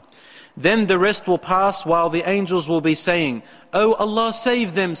so on. Then the rest will pass while the angels will be saying, "Oh Allah,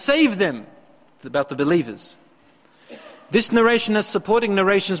 save them, save them," about the believers. This narration is supporting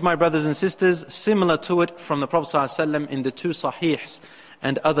narrations, my brothers and sisters, similar to it from the Prophet ﷺ in the two Sahihs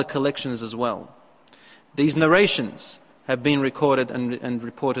and other collections as well. These narrations have been recorded and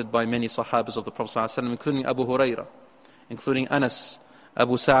reported by many Sahabas of the Prophet ﷺ, including Abu Hurairah, including Anas,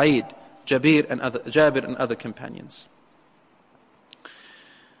 Abu Sa'id, Jabir and other companions.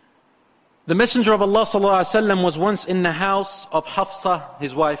 The Messenger of Allah ﷺ was once in the house of Hafsa,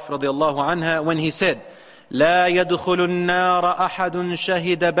 his wife radiallahu anha, when he said, لا يدخل النار أحد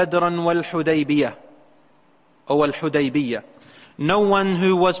شهد بدرا والحديبية أو الحديبية. No one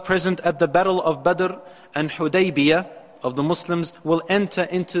who was present at the battle of Badr and Hudaybiyah of the Muslims will enter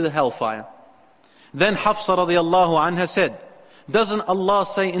into the hellfire. Then Hafsa radiallahu anha said, doesn't Allah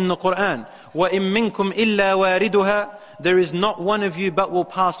say in the Quran, وَإِن مِّنكُمْ إِلَّا وَارِدُهَا, there is not one of you but will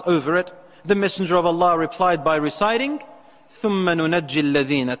pass over it? The Messenger of Allah replied by reciting, ثُمَّ نُنَجِّي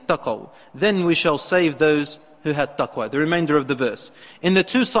الَّذِينَ اتَّقَوْا. Then we shall save those who had taqwa. The remainder of the verse. In the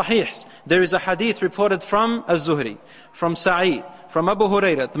two Sahihs, there is a hadith reported from Az-Zuhri, from Sa'id, from Abu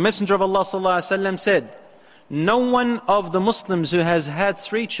Hurairah. The Messenger of Allah ﷺ said, no one of the Muslims who has had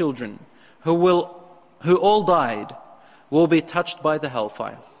 3 children, who all died, will be touched by the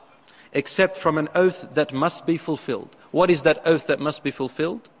hellfire, except from an oath that must be fulfilled. What is that oath that must be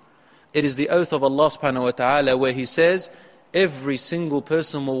fulfilled? It is the oath of Allah subhanahu wa ta'ala, where He says, every single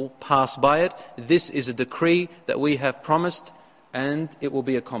person will pass by it. This is a decree that we have promised and it will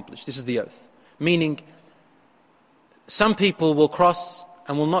be accomplished. This is the oath. Meaning, some people will cross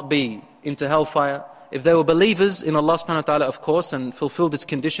and will not be into hellfire if they were believers in Allah subhanahu wa ta'ala, of course, and fulfilled its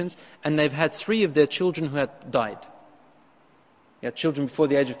conditions, and they've had 3 of their children who had died. You had children before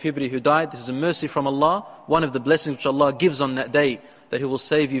the age of puberty who died. This is a mercy from Allah, one of the blessings which Allah gives on that day, that He will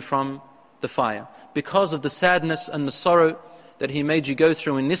save you from the fire. Because of the sadness and the sorrow that He made you go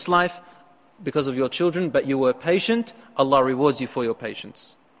through in this life, because of your children, but you were patient, Allah rewards you for your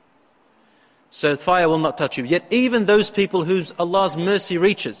patience. So fire will not touch you. Yet even those people whose Allah's mercy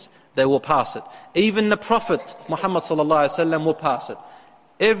reaches, they will pass it. Even the Prophet Muhammad ﷺ will pass it.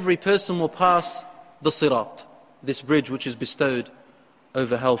 Every person will pass the Sirat, this bridge which is bestowed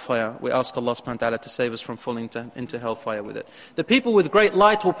over hellfire. We ask Allah subhanahu wa ta'ala to save us from falling into hellfire with it. The people with great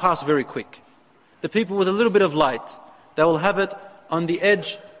light will pass very quick. The people with a little bit of light, they will have it on the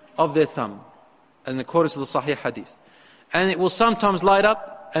edge of their thumb, in accordance to the Sahih Hadith. And it will sometimes light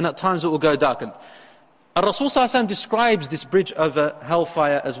up, and at times it will go darkened. Rasul ﷺ describes this bridge over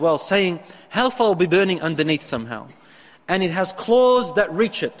hellfire as well, saying, hellfire will be burning underneath somehow. And it has claws that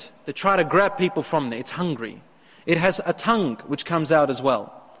reach it. They try to grab people from there. It's hungry. It has a tongue which comes out as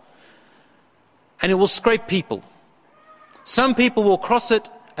well. And it will scrape people. Some people will cross it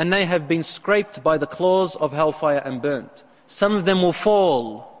and they have been scraped by the claws of hellfire and burnt. Some of them will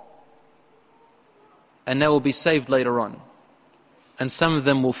fall and they will be saved later on. And some of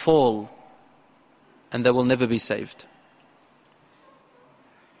them will fall and they will never be saved.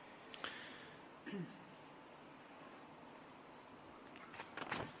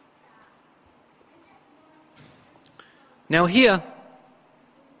 Now here,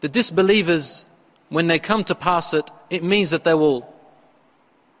 the disbelievers, when they come to pass it, it means that they will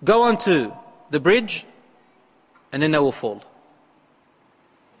go onto the bridge and then they will fall.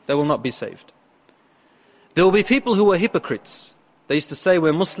 They will not be saved. There will be people who are hypocrites. They used to say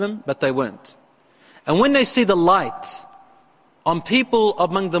we're Muslim, but they weren't. And when they see the light on people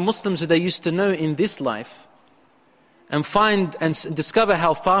among the Muslims who they used to know in this life, and find and discover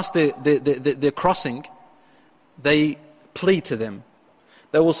how fast they're crossing, they plead to them.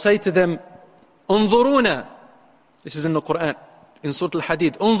 They will say to them, Unzuruna. This is in the Quran, in Surah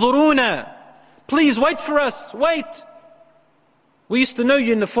Al-Hadid. Unzuruna. Please wait for us, wait. We used to know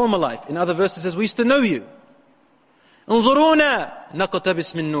you in the former life. In other verses it says, we used to know you. Unzuruna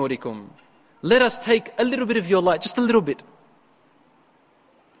naqtabis min nurikum. Let us take a little bit of your light, just a little bit.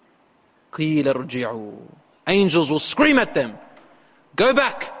 Qila rji'u. Angels will scream at them, go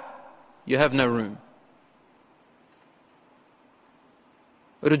back, you have no room.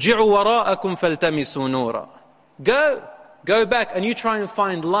 Rji'u wara'akum faltamisu nura. Go back and you try and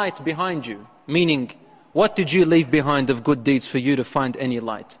find light behind you. Meaning, what did you leave behind of good deeds for you to find any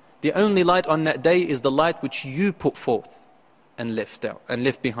light? The only light on that day is the light which you put forth and left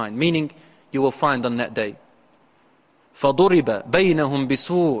behind. Meaning, you will find on that day. فَضُرِبَ بَيْنَهُمْ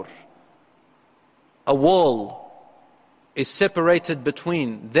بِسُورٍ. A wall is separated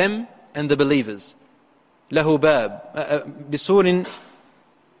between them and the believers. لَهُ بَابٍ بِسُورٍ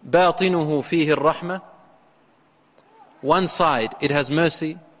بَاطِنُهُ فِيهِ الرَّحْمَةِ. One side it has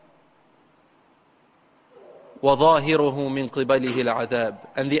mercy. وَظَاهِرُهُ مِنْ قِبَلِهِ الْعَذَابِ.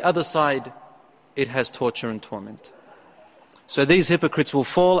 And the other side it has torture and torment. So these hypocrites will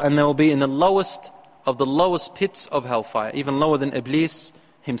fall and they will be in the lowest of the lowest pits of hellfire, even lower than Iblis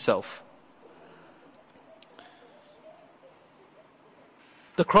himself.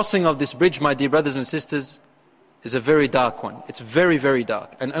 The crossing of this bridge, my dear brothers and sisters, is a very dark one. It's very, very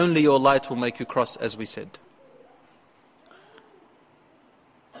dark. And only your light will make you cross, as we said.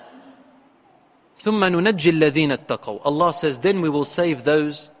 ثُمَّ نُنَجِّي الَّذِينَ اتَّقَوْا. Allah says, then we will save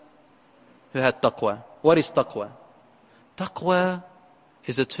those who had taqwa. What is taqwa? Taqwa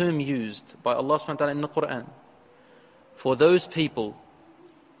is a term used by Allah subhanahu wa ta'ala in the Quran for those people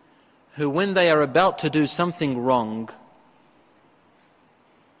who, when they are about to do something wrong,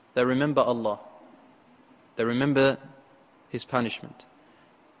 they remember Allah. They remember His punishment.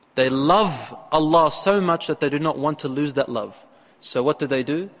 They love Allah so much that they do not want to lose that love. So what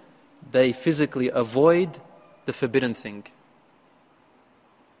do? They physically avoid the forbidden thing.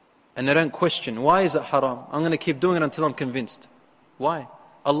 And they don't question, why is it haram? I'm going to keep doing it until I'm convinced. Why?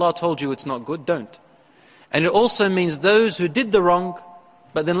 Allah told you it's not good, don't. And it also means those who did the wrong,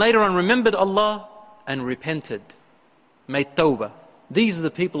 but then later on remembered Allah and repented, made tawbah. These are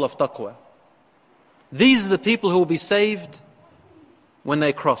the people of taqwa. These are the people who will be saved when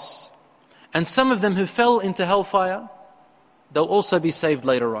they cross. And some of them who fell into hellfire, they'll also be saved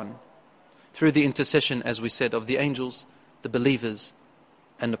later on through the intercession, as we said, of the angels, the believers,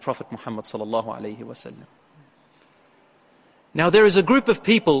 and the Prophet Muhammad sallallahu alaihi wasallam. Now there is a group of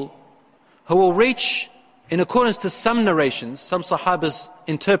people who will reach, in accordance to some narrations, some Sahabas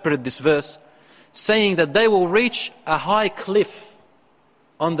interpreted this verse, saying that they will reach a high cliff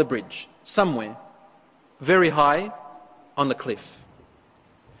on the bridge, somewhere, very high on the cliff.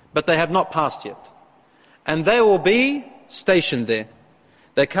 But they have not passed yet. And they will be stationed there.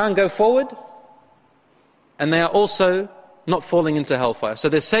 They can't go forward, and they are also not falling into hellfire. So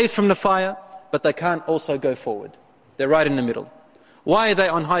they're saved from the fire, but they can't also go forward. They're right in the middle. Why are they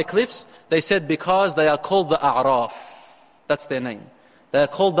on high cliffs? They said because they are called the A'raf. That's their name. They are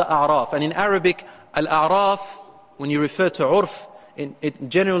called the A'raf. And in Arabic, Al-A'raf, when you refer to Urf, it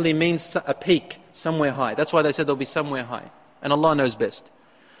generally means a peak, somewhere high. That's why they said they'll be somewhere high. And Allah knows best.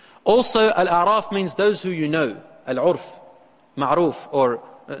 Also, Al-A'raf means those who you know. Al-Urf, Ma'ruf, or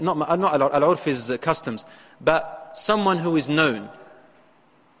not Al-Urf is customs, but someone who is known.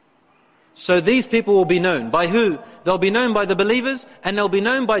 So these people will be known. By who? They'll be known by the believers, and they'll be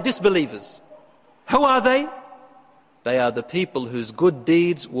known by disbelievers. Who are they? They are the people whose good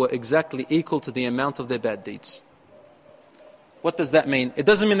deeds were exactly equal to the amount of their bad deeds. What does that mean? It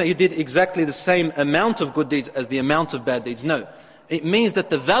doesn't mean that you did exactly the same amount of good deeds as the amount of bad deeds. No. It means that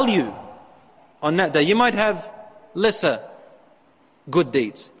the value on that day, you might have lesser good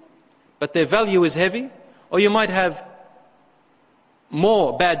deeds, but their value is heavy, or you might have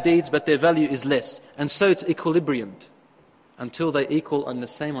more bad deeds, but their value is less. And so it's equilibrium until they equal on the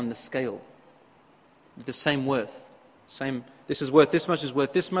same on the scale. the same worth. This is worth this much, is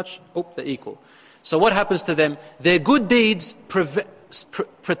worth this much, they're equal. So what happens to them? Their good deeds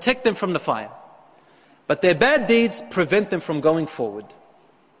protect them from the fire. But their bad deeds prevent them from going forward.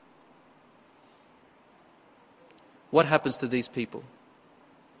 What happens to these people?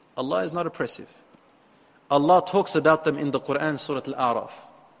 Allah is not oppressive. Allah talks about them in the Quran, Surah Al-A'raf.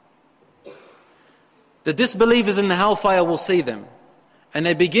 The disbelievers in the hellfire will see them, and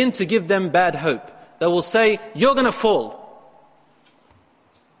they begin to give them bad hope. They will say, you're going to fall.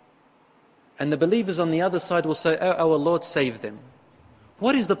 And the believers on the other side will say, oh, our Lord, save them.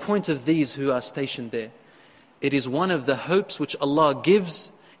 What is the point of these who are stationed there? It is one of the hopes which Allah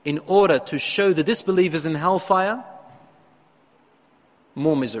gives in order to show the disbelievers in hellfire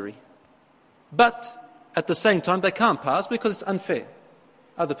more misery. But at the same time, they can't pass because it's unfair.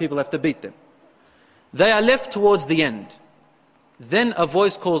 Other people have to beat them. They are left towards the end. Then a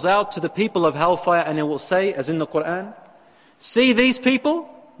voice calls out to the people of hellfire, and it will say, as in the Quran, see these people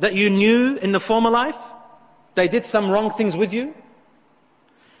that you knew in the former life? They did some wrong things with you.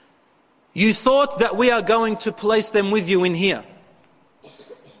 You thought that we are going to place them with you in here.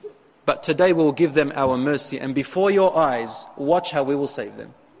 But today we will give them our mercy, and before your eyes, watch how we will save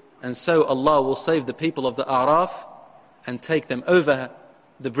them. And so Allah will save the people of the A'raf and take them over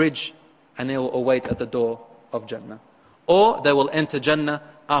the bridge, and they will await at the door of Jannah. Or they will enter Jannah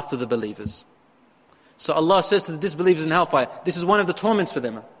after the believers. So Allah says to the disbelievers in hellfire, this is one of the torments for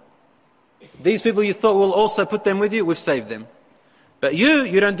them. These people you thought will also put them with you, we've saved them. But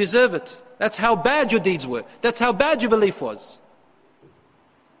you don't deserve it. That's how bad your deeds were. That's how bad your belief was.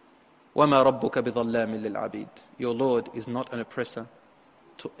 وَمَا رَبُّكَ بِظَلَّامٍ لِلْعَبِيدِ. Your Lord is not an oppressor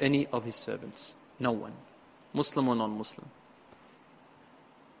to any of His servants. No one. Muslim or non-Muslim.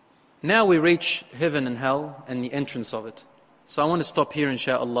 Now we reach heaven and hell and the entrance of it. So I want to stop here,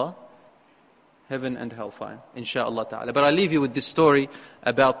 inshaAllah. Heaven and hellfire, inshaAllah ta'ala. But I leave you with this story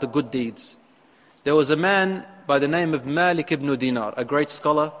about the good deeds. There was a man by the name of Malik ibn Dinar, a great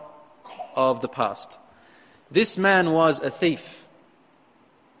scholar of the past. This man was a thief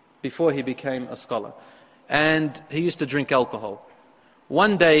before he became a scholar. And he used to drink alcohol.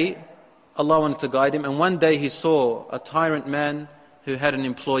 One day, Allah wanted to guide him, and one day he saw a tyrant man who had an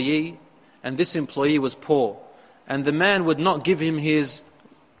employee, and this employee was poor. And the man would not give him his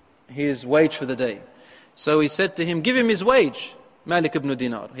wage for the day. So he said to him, give him his wage, Malik ibn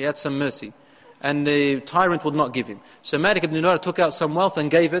Dinar. He had some mercy. And the tyrant would not give him. So Malik ibn Dinar took out some wealth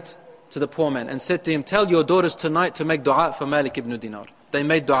and gave it to the poor man and said to him, tell your daughters tonight to make dua for Malik ibn Dinar. They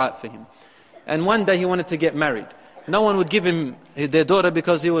made dua for him. And one day he wanted to get married. No one would give him their daughter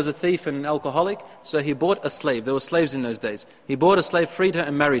because he was a thief and an alcoholic. So he bought a slave. There were slaves in those days. He bought a slave, freed her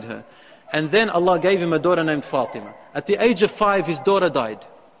and married her. And then Allah gave him a daughter named Fatima. At the age of 5, his daughter died.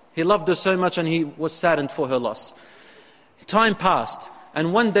 He loved her so much and he was saddened for her loss. Time passed,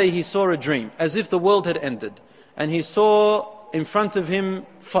 and one day he saw a dream, as if the world had ended. And he saw in front of him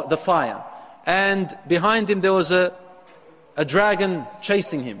the fire. And behind him there was a dragon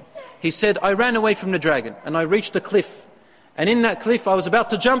chasing him. He said, I ran away from the dragon and I reached a cliff. And in that cliff I was about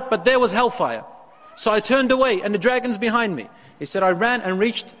to jump, but there was hellfire. So I turned away and the dragon's behind me. He said, I ran and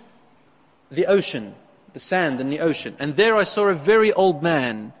reached the ocean, the sand in the ocean. And there I saw a very old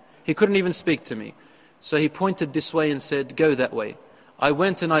man. He couldn't even speak to me. So he pointed this way and said, go that way. I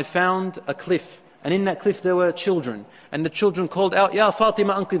went and I found a cliff. And in that cliff there were children. And the children called out, Ya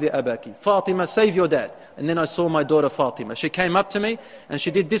Fatima anqidhi abaki. Fatima, save your dad. And then I saw my daughter Fatima. She came up to me and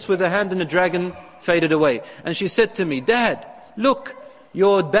she did this with her hand and the dragon faded away. And she said to me, Dad, look,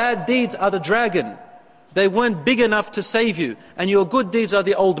 your bad deeds are the dragon. They weren't big enough to save you. And your good deeds are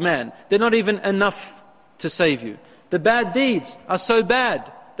the old man. They're not even enough to save you. The bad deeds are so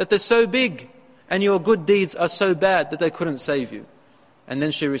bad that they're so big. And your good deeds are so bad that they couldn't save you. And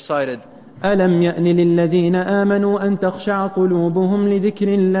then she recited, ألم يأن للذين آمنوا أن تخشع قلوبهم لذكر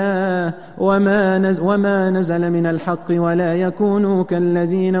الله وما نزل من الحق ولا يكونوا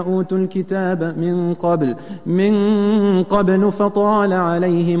كالذين أوتوا الكتاب من قبل فطال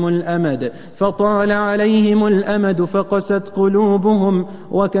عليهم الأمد فقست قلوبهم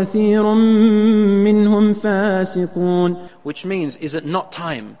وكثير منهم فاسقون. Which means, is it not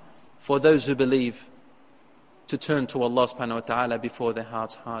time for those who believe to turn to Allah subhanahu wa ta'ala before their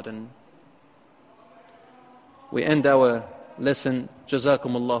hearts harden? We end our lesson.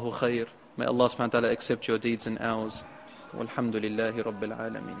 Jazakumullahu khair. May Allah subhanahu wa ta'ala accept your deeds and ours. Walhamdulillahi rabbil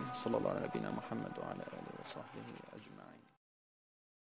alameen. Sallallahu ala nabina Muhammad wa ala alihi wa sahbihi.